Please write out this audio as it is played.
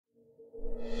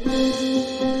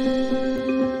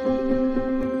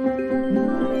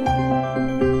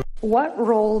What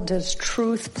role does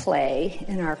truth play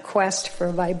in our quest for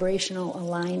vibrational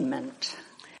alignment?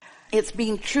 It's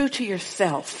being true to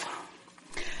yourself,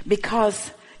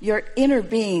 because your inner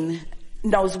being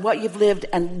knows what you've lived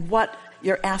and what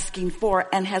you're asking for,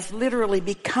 and has literally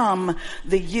become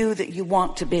the you that you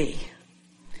want to be.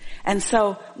 And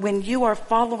so when you are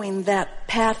following that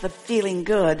path of feeling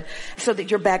good so that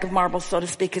your bag of marbles, so to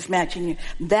speak, is matching you,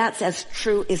 that's as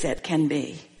true as it can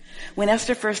be. When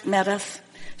Esther first met us,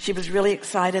 she was really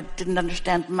excited, didn't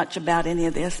understand much about any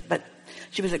of this, but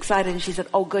she was excited, and she said,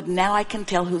 oh good, now I can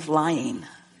tell who's lying.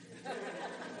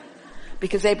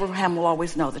 Because Abraham will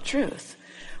always know the truth.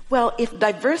 Well, if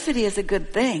diversity is a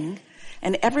good thing,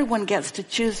 and everyone gets to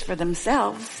choose for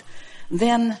themselves,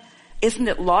 then isn't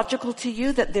it logical to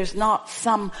you that there's not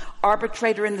some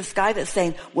arbitrator in the sky that's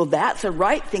saying, well, that's a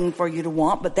right thing for you to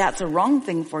want, but that's a wrong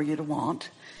thing for you to want?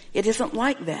 It isn't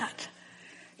like that.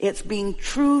 It's being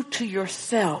true to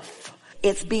yourself.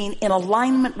 It's being in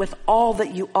alignment with all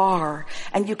that you are.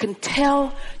 And you can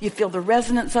tell, you feel the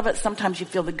resonance of it. Sometimes you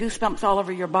feel the goosebumps all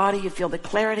over your body. You feel the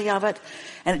clarity of it.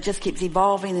 And it just keeps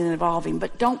evolving and evolving.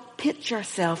 But don't pit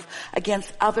yourself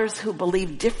against others who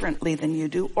believe differently than you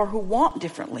do or who want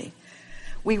differently.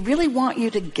 We really want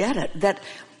you to get it, that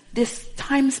this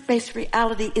time-space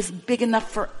reality is big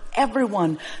enough for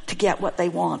everyone to get what they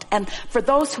want. And for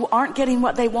those who aren't getting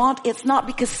what they want, it's not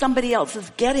because somebody else is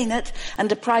getting it and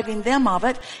depriving them of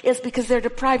it. It's because they're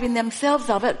depriving themselves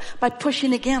of it by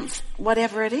pushing against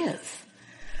whatever it is.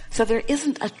 So there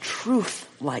isn't a truth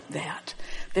like that.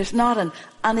 There's not an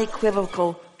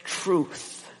unequivocal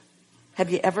truth. Have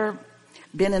you ever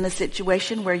been in a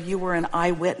situation where you were an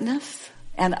eyewitness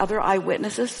and other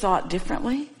eyewitnesses saw it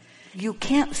differently? You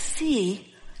can't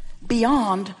see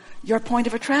beyond your point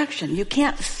of attraction. You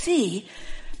can't see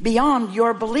beyond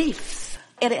your beliefs.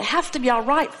 And it has to be all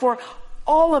right for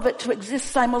all of it to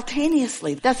exist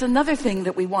simultaneously. That's another thing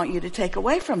that we want you to take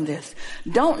away from this.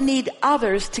 Don't need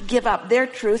others to give up their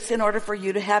truths in order for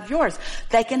you to have yours.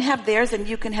 They can have theirs and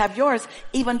you can have yours,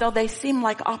 even though they seem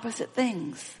like opposite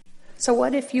things. So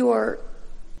what if your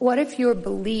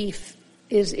belief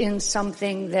is in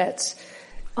something that's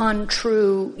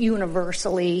untrue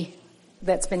universally,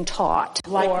 that's been taught?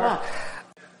 Like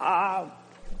what?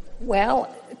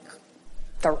 Well,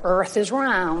 the earth is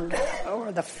round,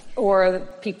 or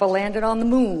people landed on the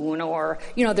moon, or,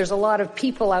 there's a lot of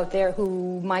people out there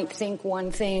who might think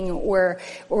one thing, or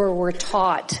were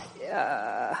taught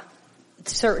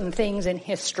certain things in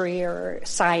history or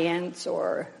science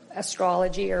or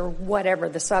astrology or whatever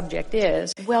the subject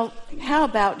is. Well, how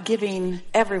about giving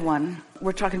everyone,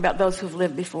 we're talking about those who've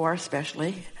lived before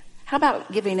especially, how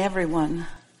about giving everyone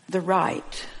the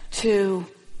right to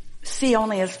see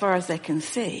only as far as they can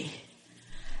see,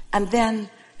 and then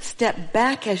step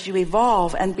back as you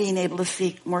evolve and being able to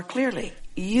see more clearly?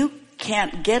 You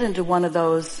can't get into one of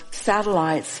those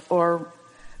satellites or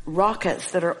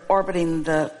rockets that are orbiting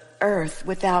the earth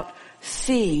without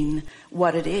seeing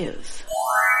what it is.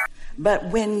 But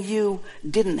when you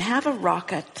didn't have a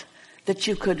rocket that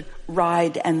you could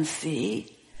ride and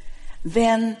see,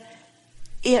 then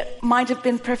it might have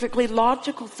been perfectly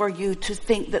logical for you to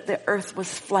think that the earth was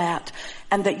flat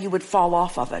and that you would fall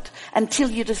off of it, until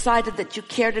you decided that you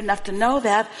cared enough to know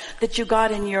that you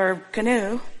got in your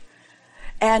canoe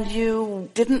and you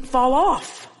didn't fall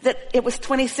off, that it was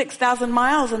 26,000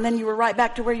 miles and then you were right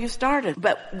back to where you started.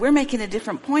 But we're making a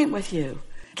different point with you.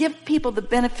 Give people the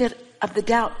benefit of the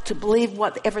doubt to believe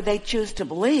whatever they choose to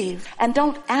believe, and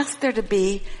don't ask there to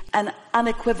be an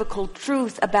unequivocal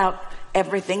truth about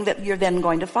everything that you're then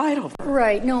going to fight over.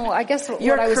 Right. No, I guess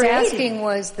what I was asking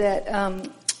was that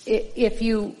if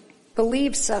you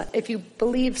believe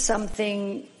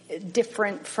something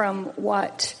different from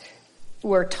what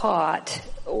we're taught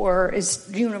or is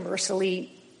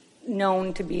universally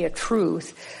known to be a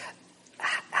truth,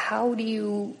 how do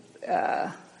you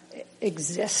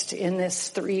exist in this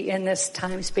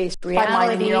time-space reality? By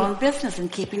minding your own business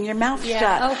and keeping your mouth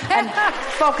shut. Okay. And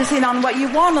focusing on what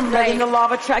you want and letting the law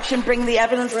of attraction bring the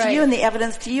evidence to you and the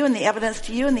evidence to you and the evidence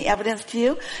to you and the evidence to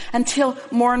you, until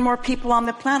more and more people on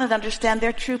the planet understand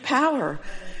their true power.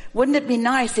 Wouldn't it be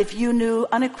nice if you knew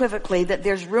unequivocally that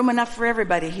there's room enough for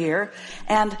everybody here,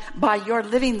 and by your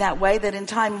living that way, that in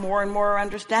time more and more are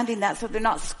understanding that, so they're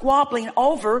not squabbling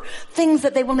over things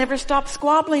that they will never stop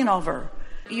squabbling over.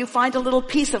 You find a little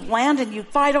piece of land and you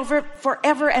fight over it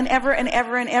forever and ever and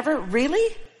ever and ever.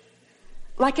 Really?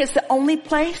 Like it's the only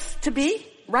place to be?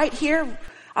 Right here?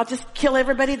 I'll just kill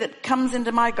everybody that comes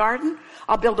into my garden.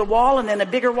 I'll build a wall and then a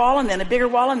bigger wall and then a bigger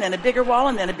wall and then a bigger wall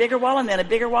and then a bigger wall and then a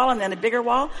bigger wall and then a bigger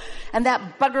wall. And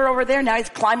that bugger over there, now he's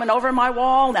climbing over my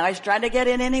wall. Now he's trying to get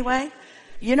in anyway.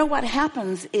 You know what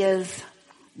happens is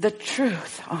the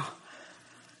truth. Oh,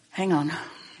 hang on.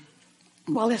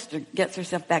 While Esther gets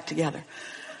herself back together,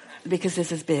 because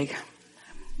this is big.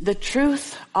 The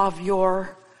truth of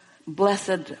your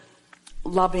blessed,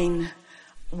 loving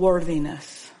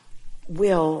worthiness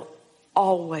will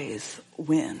always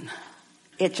win.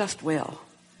 It just will.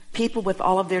 People with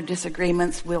all of their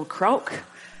disagreements will croak,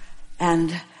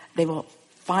 and they will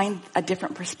find a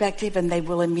different perspective, and they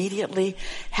will immediately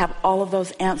have all of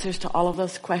those answers to all of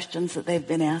those questions that they've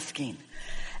been asking.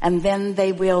 And then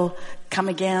they will come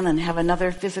again and have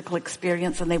another physical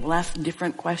experience, and they will ask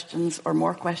different questions or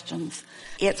more questions.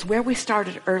 It's where we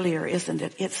started earlier, isn't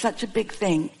it? It's such a big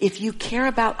thing. If you care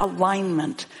about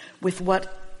alignment with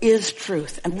what is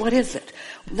truth, and what is it?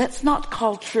 Let's not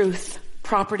call truth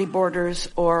property borders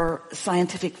or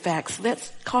scientific facts.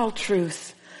 Let's call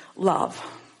truth love.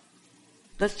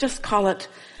 Let's just call it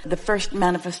the first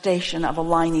manifestation of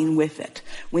aligning with it.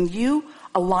 When you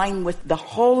align with the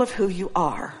whole of who you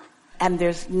are, and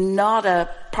there's not a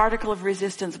particle of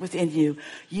resistance within you,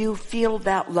 you feel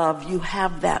that love, you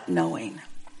have that knowing.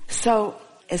 So,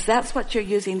 if that's what you're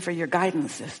using for your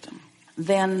guidance system,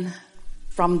 then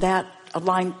from that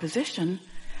aligned position,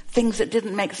 things that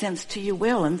didn't make sense to you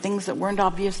will, and things that weren't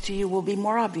obvious to you will be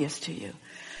more obvious to you.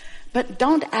 But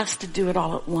don't ask to do it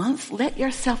all at once. Let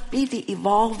yourself be the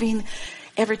evolving,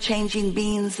 ever-changing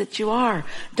beings that you are.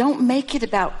 Don't make it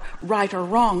about right or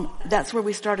wrong. That's where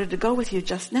we started to go with you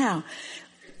just now.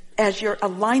 As you're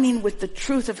aligning with the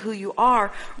truth of who you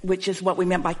are, which is what we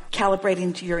meant by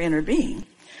calibrating to your inner being,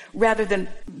 rather than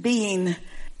being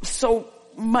so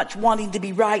much wanting to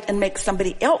be right and make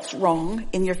somebody else wrong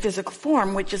in your physical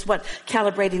form, which is what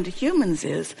calibrating to humans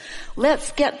is.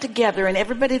 Let's get together, and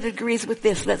everybody that agrees with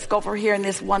this, let's go over here in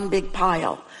this one big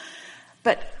pile.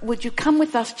 But would you come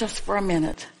with us just for a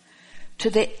minute to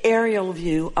the aerial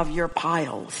view of your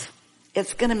piles?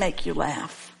 It's going to make you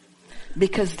laugh,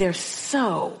 because they're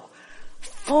so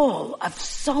full of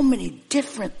so many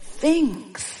different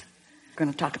things. We're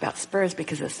going to talk about Spurs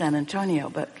because it's San Antonio,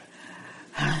 but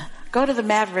go to the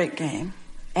Maverick game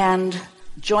and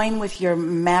join with your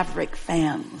Maverick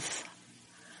fans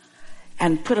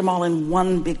and put them all in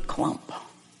one big clump.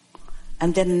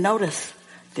 And then notice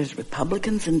there's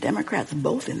Republicans and Democrats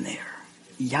both in there.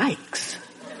 Yikes.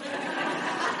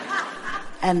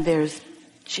 And there's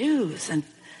Jews and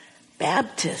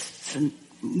Baptists and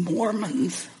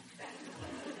Mormons.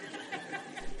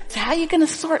 So how are you going to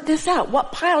sort this out?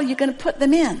 What pile are you going to put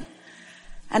them in?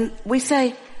 And we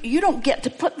say, you don't get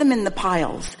to put them in the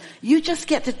piles. You just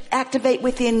get to activate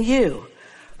within you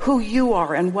who you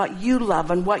are and what you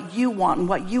love and what you want and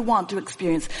what you want to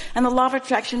experience. And the law of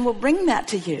attraction will bring that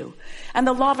to you. And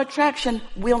the law of attraction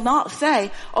will not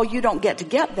say, oh, you don't get to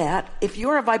get that. If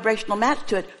you're a vibrational match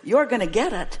to it, you're going to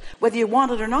get it, whether you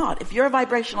want it or not. If you're a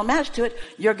vibrational match to it,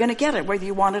 you're going to get it, whether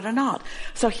you want it or not.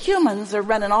 So humans are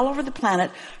running all over the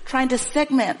planet trying to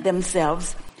segment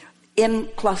themselves in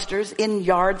clusters, in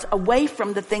yards, away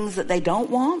from the things that they don't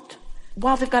want,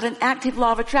 while they've got an active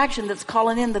law of attraction that's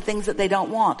calling in the things that they don't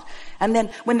want. And then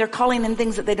when they're calling in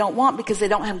things that they don't want because they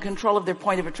don't have control of their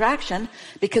point of attraction,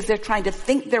 because they're trying to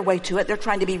think their way to it, they're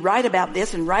trying to be right about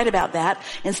this and right about that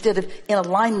instead of in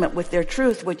alignment with their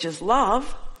truth, which is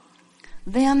love,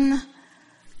 then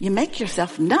you make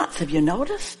yourself nuts. Have you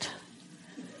noticed?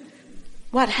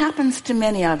 What happens to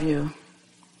many of you,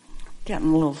 getting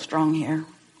a little strong here,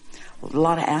 a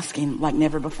lot of asking like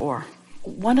never before.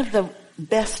 One of the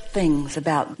best things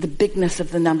about the bigness of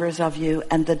the numbers of you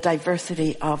and the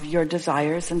diversity of your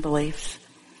desires and beliefs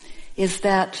is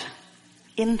that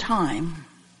in time,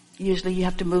 usually you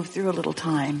have to move through a little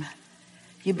time,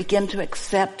 you begin to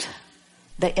accept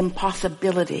the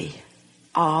impossibility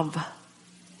of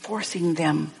forcing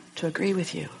them to agree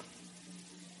with you.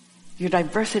 Your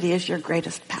diversity is your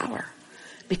greatest power,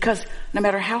 because no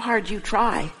matter how hard you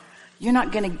try, you're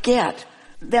not going to get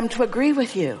them to agree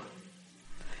with you.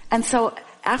 And so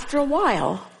after a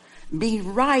while,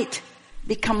 being right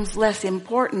becomes less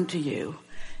important to you,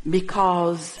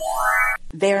 because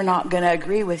they're not going to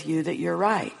agree with you that you're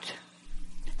right.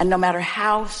 And no matter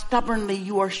how stubbornly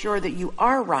you are sure that you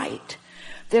are right,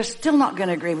 they're still not going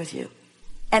to agree with you.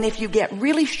 And if you get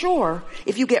really sure,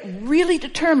 if you get really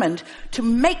determined to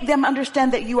make them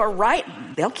understand that you are right,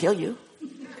 they'll kill you.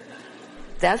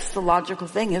 That's the logical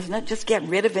thing, isn't it? Just get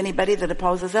rid of anybody that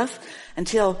opposes us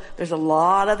until there's a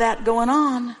lot of that going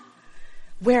on.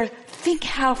 Where think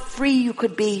how free you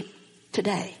could be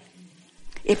today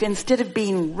if instead of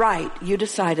being right, you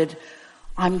decided,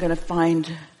 I'm going to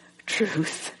find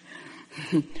truth,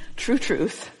 true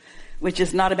truth, which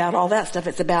is not about all that stuff.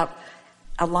 It's about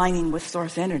aligning with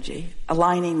source energy,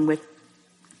 aligning with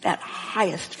that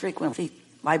highest frequency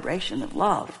vibration of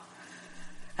love.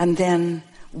 And then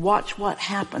watch what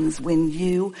happens when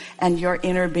you and your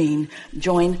inner being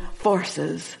join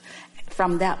forces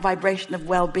from that vibration of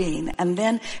well-being. And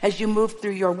then as you move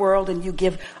through your world and you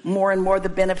give more and more the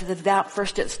benefit of the doubt,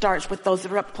 first it starts with those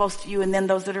that are up close to you and then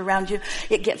those that are around you.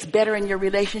 It gets better in your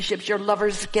relationships. Your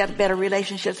lovers get better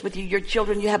relationships with you. Your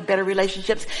children, you have better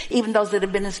relationships. Even those that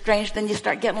have been estranged, then you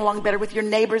start getting along better with your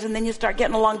neighbors, and then you start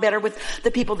getting along better with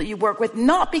the people that you work with.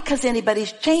 Not because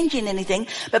anybody's changing anything,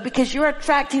 but because you're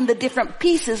attracting the different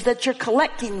pieces that you're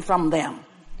collecting from them.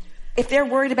 If they're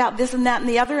worried about this and that and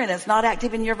the other and it's not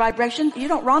active in your vibration, you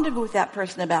don't rendezvous with that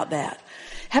person about that.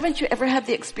 Haven't you ever had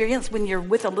the experience when you're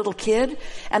with a little kid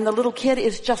and the little kid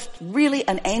is just really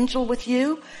an angel with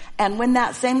you, and when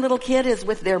that same little kid is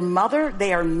with their mother,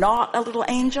 they are not a little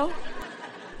angel?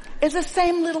 It's the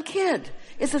same little kid.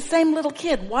 It's the same little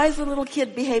kid. Why does the little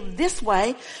kid behave this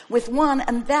way with one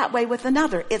and that way with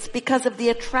another? It's because of the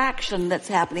attraction that's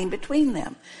happening between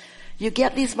them. You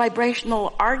get these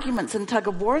vibrational arguments and tug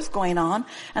of wars going on,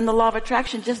 and the law of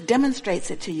attraction just demonstrates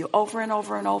it to you over and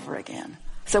over and over again.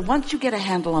 So once you get a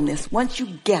handle on this, once you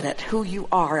get it, who you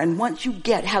are, and once you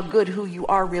get how good who you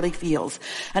are really feels,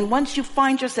 and once you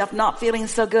find yourself not feeling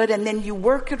so good, and then you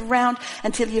work it around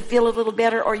until you feel a little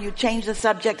better, or you change the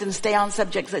subject and stay on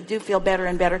subjects that do feel better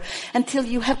and better, until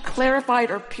you have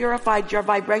clarified or purified your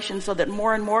vibration so that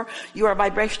more and more you are a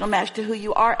vibrational match to who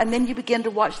you are, and then you begin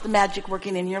to watch the magic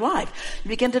working in your life. You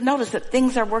begin to notice that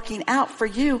things are working out for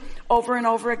you over and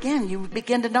over again. You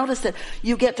begin to notice that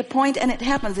you get to point and it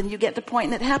happens, and you get to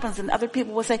point and it happens, and other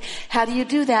people will say, how do you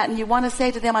do that? And you want to say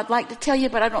to them, I'd like to tell you,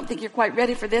 but I don't think you're quite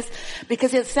ready for this,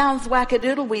 because it sounds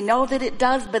wackadoodle. We know that it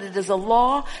does, but it is a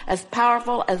law as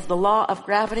powerful as the law of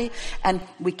gravity, and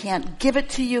we can't give it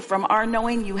to you from our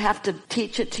knowing. You have to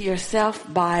teach it to yourself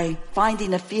by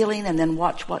finding a feeling and then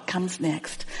watch what comes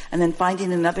next, and then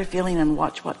finding another feeling and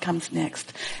watch what comes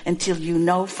next, until you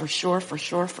know for sure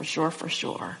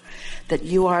that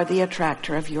you are the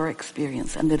attractor of your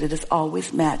experience, and that it is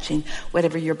always matching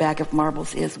whatever your bag of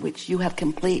marbles is, which you have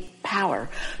complete power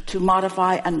to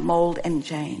modify and mold and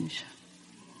change.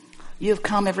 You have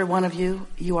come, every one of you,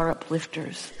 you are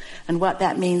uplifters. And what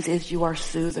that means is you are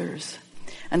soothers.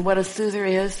 And what a soother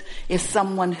is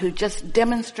someone who just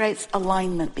demonstrates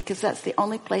alignment, because that's the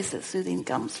only place that soothing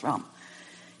comes from.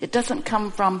 It doesn't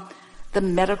come from the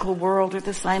medical world or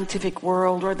the scientific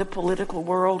world or the political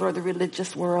world or the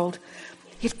religious world.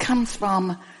 It comes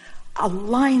from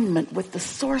alignment with the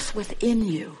source within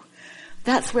you.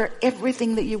 That's where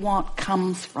everything that you want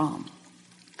comes from.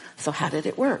 So how did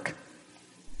it work?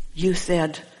 You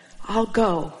said, I'll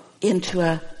go into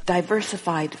a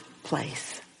diversified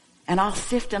place, and I'll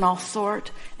sift and I'll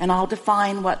sort and I'll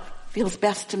define what feels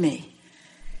best to me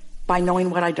by knowing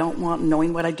what I don't want and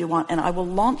knowing what I do want, and I will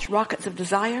launch rockets of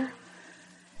desire.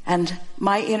 And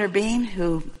my inner being,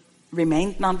 who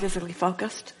remains non-physically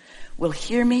focused, will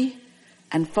hear me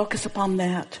and focus upon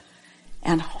that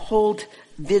and hold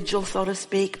vigil, so to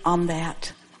speak, on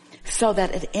that, so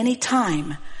that at any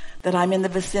time that I'm in the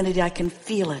vicinity, I can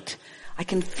feel it. I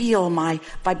can feel my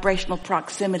vibrational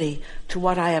proximity to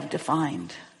what I have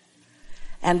defined.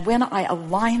 And when I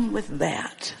align with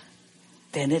that,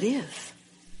 then it is.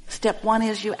 Step 1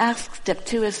 is you ask. Step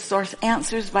 2 is source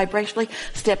answers vibrationally.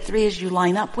 Step 3 is you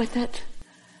line up with it.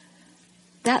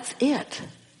 That's it.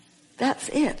 That's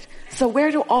it. So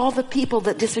where do all the people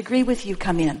that disagree with you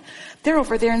come in? They're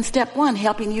over there in step 1,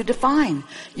 helping you define.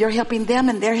 You're helping them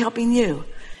and they're helping you.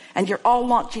 And you're all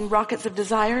launching rockets of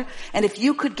desire. And if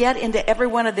you could get into every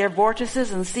one of their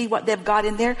vortices and see what they've got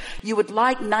in there, you would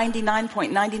like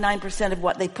 99.99% of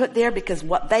what they put there, because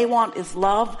what they want is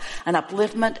love and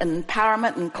upliftment and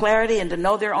empowerment and clarity and to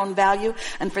know their own value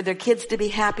and for their kids to be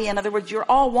happy. In other words, you're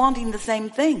all wanting the same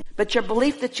thing. But your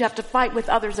belief that you have to fight with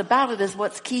others about it is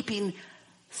what's keeping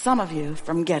some of you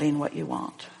from getting what you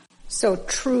want. So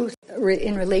truth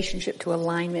in relationship to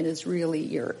alignment is really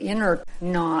your inner,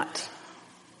 not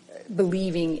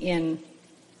believing in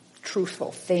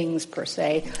truthful things per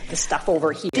se, the stuff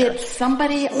over here. Did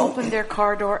somebody open their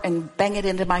car door and bang it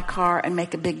into my car and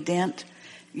make a big dent?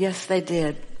 Yes, they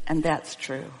did. And that's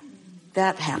true.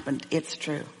 That happened. It's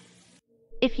true.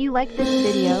 If you like this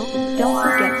video, don't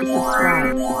forget to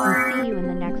subscribe, and see you in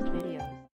the